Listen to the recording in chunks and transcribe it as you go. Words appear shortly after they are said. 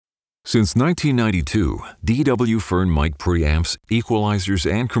Since 1992, DW Fern mic preamps, equalizers,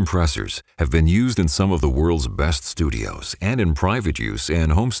 and compressors have been used in some of the world's best studios and in private use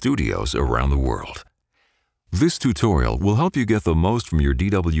and home studios around the world. This tutorial will help you get the most from your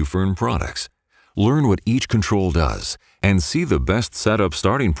DW Fern products. Learn what each control does and see the best setup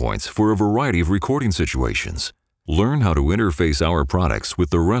starting points for a variety of recording situations. Learn how to interface our products with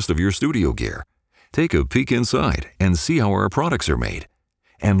the rest of your studio gear. Take a peek inside and see how our products are made.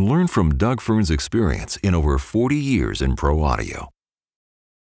 And learn from Doug Fern's experience in over 40 years in pro audio.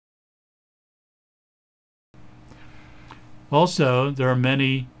 Also, there are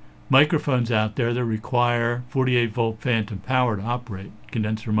many microphones out there that require 48-volt phantom power to operate,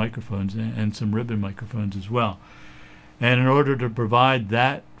 condenser microphones and some ribbon microphones as well. And in order to provide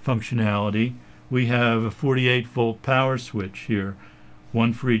that functionality, we have a 48-volt power switch here,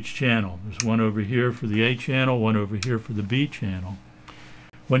 one for each channel. There's one over here for the A channel, one over here for the B channel.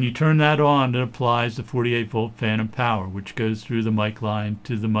 When you turn that on, it applies the 48-volt phantom power, which goes through the mic line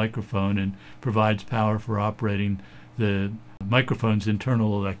to the microphone and provides power for operating the microphone's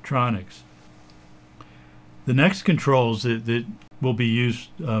internal electronics. The next controls that will be used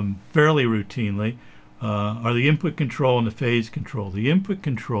fairly routinely are the input control and the phase control. The input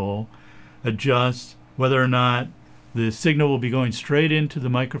control adjusts whether or not the signal will be going straight into the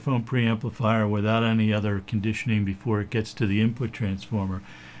microphone preamplifier without any other conditioning before it gets to the input transformer.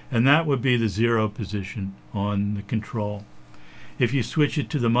 And that would be the 0 position on the control. If you switch it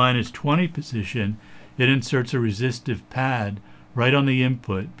to the -20 position, it inserts a resistive pad right on the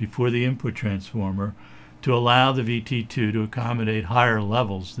input before the input transformer to allow the VT2 to accommodate higher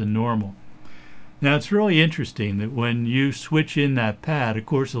levels than normal. Now it's really interesting that when you switch in that pad, of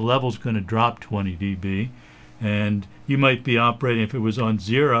course the level's going to drop 20 dB. And you might be operating, if it was on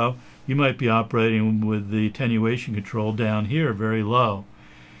 0, you might be operating with the attenuation control down here very low.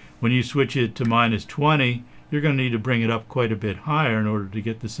 When you switch it to -20, you're going to need to bring it up quite a bit higher in order to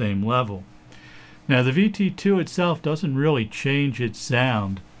get the same level. Now the VT2 itself doesn't really change its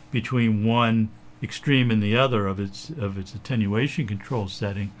sound between one extreme and the other of its attenuation control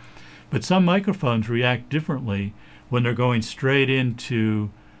setting, but some microphones react differently when they're going straight into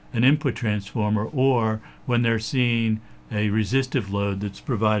an input transformer or when they're seeing a resistive load that's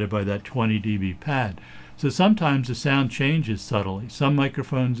provided by that 20 dB pad. So sometimes the sound changes subtly. Some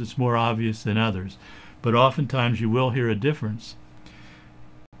microphones it's more obvious than others, but oftentimes you will hear a difference.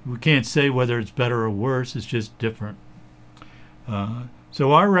 We can't say whether it's better or worse, it's just different.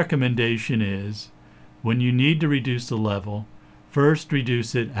 So our recommendation is when you need to reduce the level, first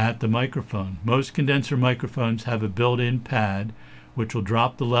reduce it at the microphone. Most condenser microphones have a built-in pad which will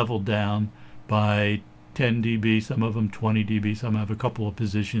drop the level down by 10 dB, some of them 20 dB, some have a couple of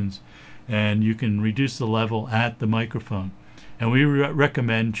positions, and you can reduce the level at the microphone. And we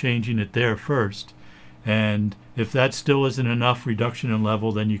recommend changing it there first. And if that still isn't enough reduction in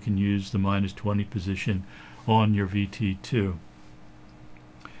level, then you can use the -20 position on your VT2.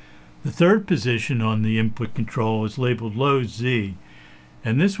 The third position on the input control is labeled low Z.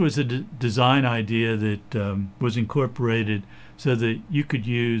 And this was a design idea that was incorporated so that you could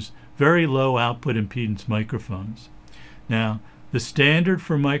use very low output impedance microphones. Now, the standard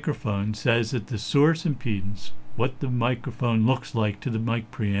for microphones says that the source impedance, what the microphone looks like to the mic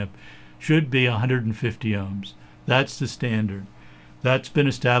preamp, should be 150 ohms. That's the standard. That's been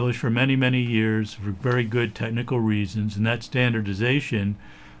established for many, many years for very good technical reasons, and that standardization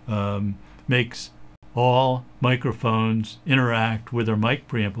makes all microphones interact with their mic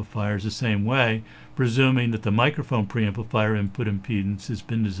preamplifiers the same way, presuming that the microphone preamplifier input impedance has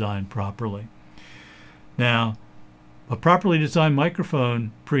been designed properly. Now, a properly designed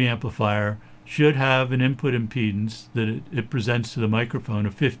microphone preamplifier should have an input impedance that it presents to the microphone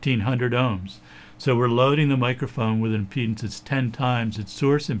of 1500 ohms. So we're loading the microphone with an impedance that's 10 times its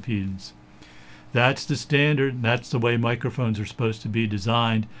source impedance. That's the standard. That's the way microphones are supposed to be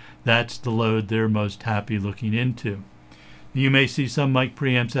designed. That's the load they're most happy looking into. You may see some mic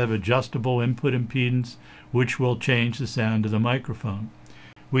preamps have adjustable input impedance, which will change the sound of the microphone.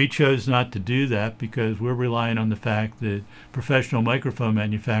 We chose not to do that because we're relying on the fact that professional microphone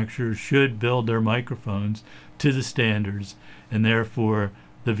manufacturers should build their microphones to the standards, and therefore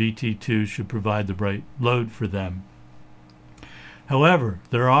the VT2 should provide the right load for them. However,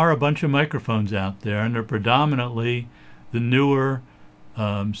 there are a bunch of microphones out there, and they're predominantly the newer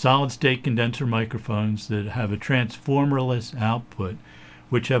solid-state condenser microphones that have a transformerless output,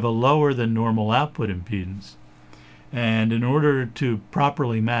 which have a lower than normal output impedance. And in order to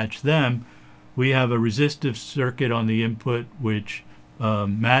properly match them, we have a resistive circuit on the input which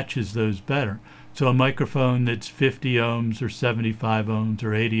matches those better. So a microphone that's 50 ohms or 75 ohms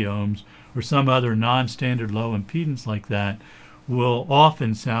or 80 ohms or some other non-standard low impedance like that will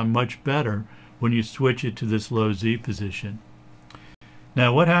often sound much better when you switch it to this low Z position.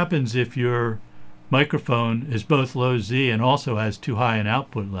 Now what happens if your microphone is both low Z and also has too high an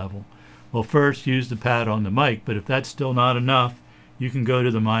output level? Well, first use the pad on the mic, but if that's still not enough, you can go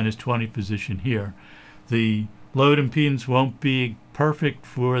to the -20 position here. The load impedance won't be perfect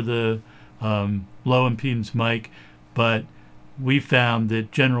for the low impedance mic, but we found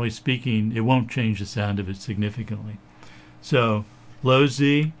that generally speaking it won't change the sound of it significantly. So low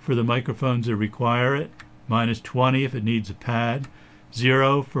Z for the microphones that require it, -20 if it needs a pad,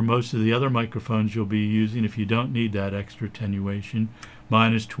 0 for most of the other microphones you'll be using if you don't need that extra attenuation,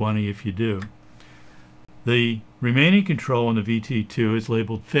 -20 if you do. The remaining control in the VT2 is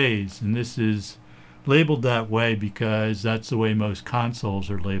labeled phase, and this is labeled that way because that's the way most consoles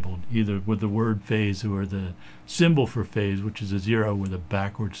are labeled, either with the word phase or the symbol for phase, which is a 0 with a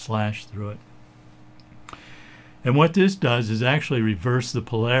backward slash through it. And what this does is actually reverse the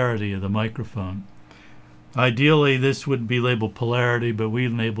polarity of the microphone. Ideally, this would be labeled polarity, but we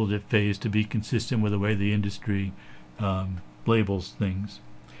labeled it phase to be consistent with the way the industry labels things.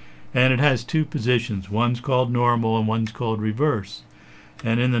 And it has two positions. One's called normal and one's called reverse.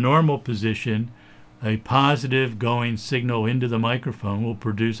 And in the normal position, a positive going signal into the microphone will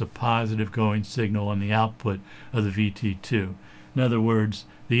produce a positive going signal on the output of the VT2. In other words,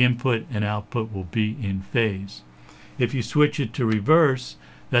 the input and output will be in phase. If you switch it to reverse,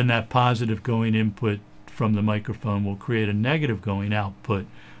 then that positive going input from the microphone will create a negative going output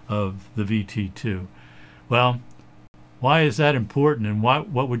of the VT2. Well, why is that important, and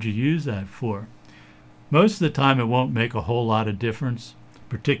what would you use that for? Most of the time it won't make a whole lot of difference,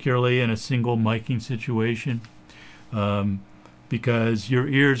 particularly in a single miking situation, because your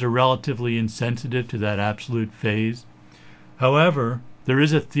ears are relatively insensitive to that absolute phase. However, there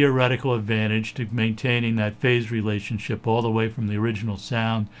is a theoretical advantage to maintaining that phase relationship all the way from the original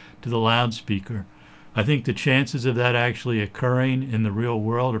sound to the loudspeaker. I think the chances of that actually occurring in the real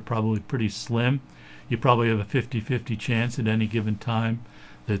world are probably pretty slim. You probably have a 50-50 chance at any given time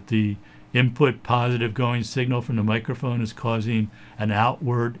that the input positive going signal from the microphone is causing an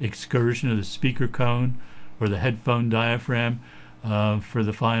outward excursion of the speaker cone or the headphone diaphragm for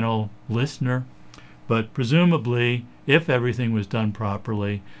the final listener. But presumably, if everything was done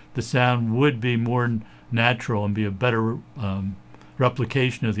properly, the sound would be more natural and be a better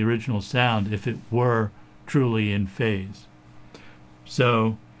replication of the original sound if it were truly in phase.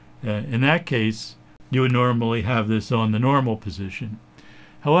 So in that case, you would normally have this on the normal position.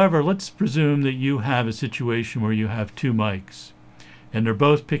 However, let's presume that you have a situation where you have two mics and they're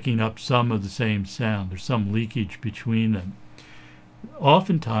both picking up some of the same sound. There's some leakage between them.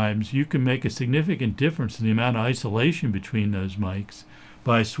 Oftentimes, you can make a significant difference in the amount of isolation between those mics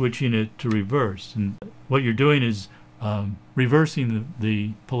by switching it to reverse. And what you're doing is reversing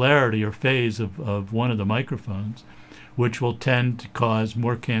the polarity or phase of one of the microphones, which will tend to cause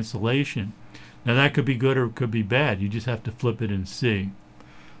more cancellation. Now that could be good or it could be bad. You just have to flip it and see.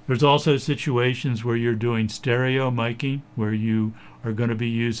 There's also situations where you're doing stereo miking, where you are going to be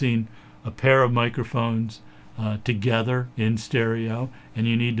using a pair of microphones together in stereo, and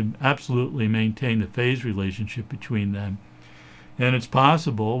you need to absolutely maintain the phase relationship between them. And it's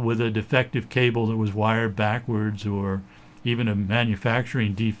possible with a defective cable that was wired backwards or even a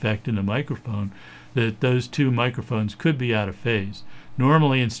manufacturing defect in the microphone that those two microphones could be out of phase.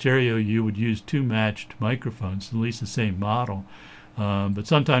 Normally in stereo you would use two matched microphones, at least the same model, but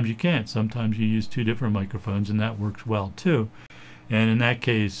sometimes you can't. Sometimes you use two different microphones and that works well too. And in that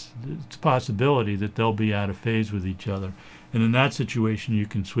case, it's a possibility that they'll be out of phase with each other. And in that situation, you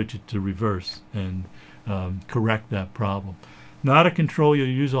can switch it to reverse and correct that problem. Not a control you'll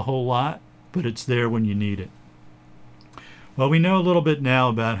use a whole lot, but it's there when you need it. Well, we know a little bit now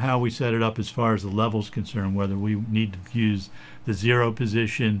about how we set it up as far as the level's concerned, whether we need to use the 0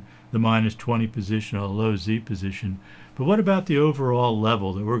 position, the -20 position, or the low Z position. But what about the overall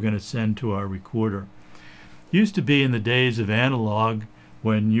level that we're going to send to our recorder? Used to be in the days of analog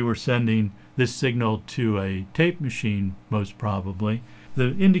when you were sending this signal to a tape machine, most probably.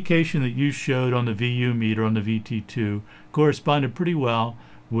 The indication that you showed on the VU meter on the VT2 corresponded pretty well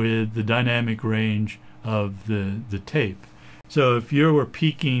with the dynamic range of the tape. So if you were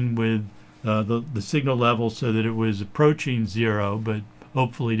peaking with the signal level so that it was approaching 0, but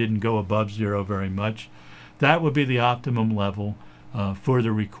hopefully didn't go above 0 very much, that would be the optimum level for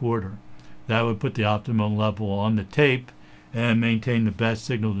the recorder. That would put the optimum level on the tape and maintain the best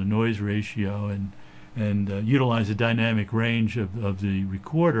signal to noise ratio and and utilize the dynamic range of the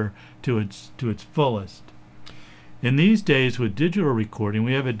recorder to its fullest. In these days with digital recording,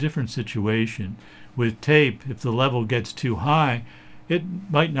 we have a different situation. With tape, if the level gets too high, it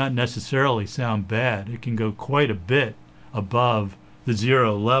might not necessarily sound bad. It can go quite a bit above the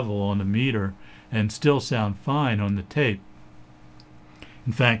 0 level on the meter and still sound fine on the tape.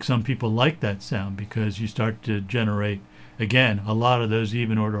 In fact, some people like that sound because you start to generate, again, a lot of those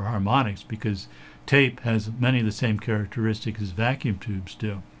even order harmonics, because tape has many of the same characteristics as vacuum tubes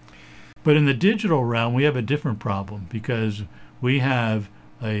do. But in the digital realm, we have a different problem because we have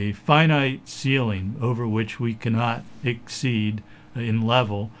a finite ceiling over which we cannot exceed in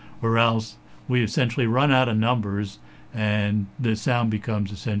level, or else we essentially run out of numbers and the sound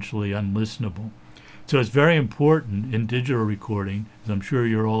becomes essentially unlistenable. So it's very important in digital recording, as I'm sure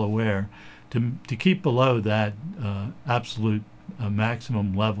you're all aware, to keep below that absolute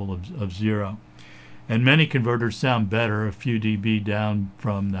maximum level of 0. And many converters sound better a few dB down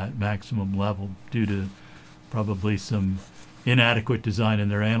from that maximum level due to probably some inadequate design in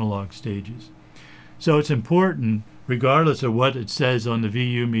their analog stages. So it's important, regardless of what it says on the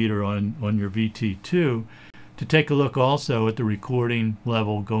VU meter on your VT2, to take a look also at the recording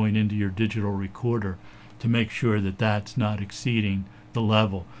level going into your digital recorder to make sure that that's not exceeding the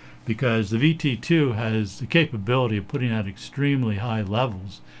level, because the VT2 has the capability of putting out extremely high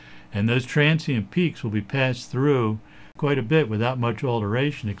levels, and those transient peaks will be passed through quite a bit without much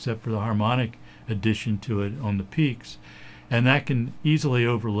alteration except for the harmonic addition to it on the peaks, and that can easily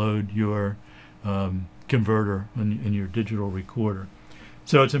overload your converter in your digital recorder.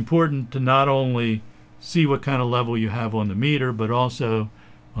 So it's important to not only see what kind of level you have on the meter, but also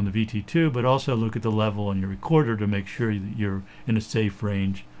on the VT2, but also look at the level on your recorder to make sure that you're in a safe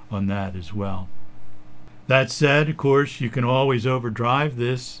range on that as well. That said, of course, you can always overdrive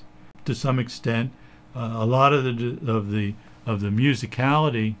this to some extent. A lot of the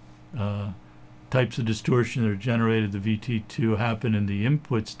musicality types of distortion that are generated in the VT2 happen in the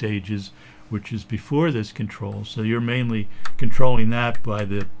input stages, which is before this control. So you're mainly controlling that by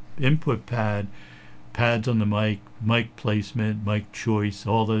the input pads on the mic placement, mic choice,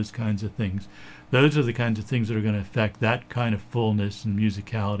 all those kinds of things. Those are the kinds of things that are going to affect that kind of fullness and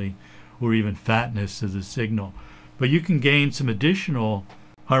musicality or even fatness of the signal. But you can gain some additional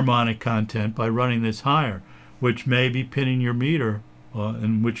harmonic content by running this higher, which may be pinning your meter,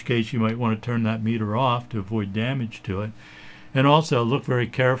 in which case you might want to turn that meter off to avoid damage to it. And also look very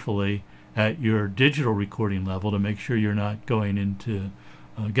carefully at your digital recording level to make sure you're not going into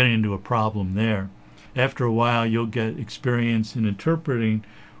getting into a problem there. After a while, you'll get experience in interpreting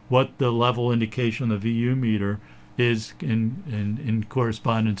what the level indication on the VU meter is in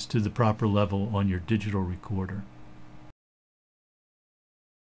correspondence to the proper level on your digital recorder.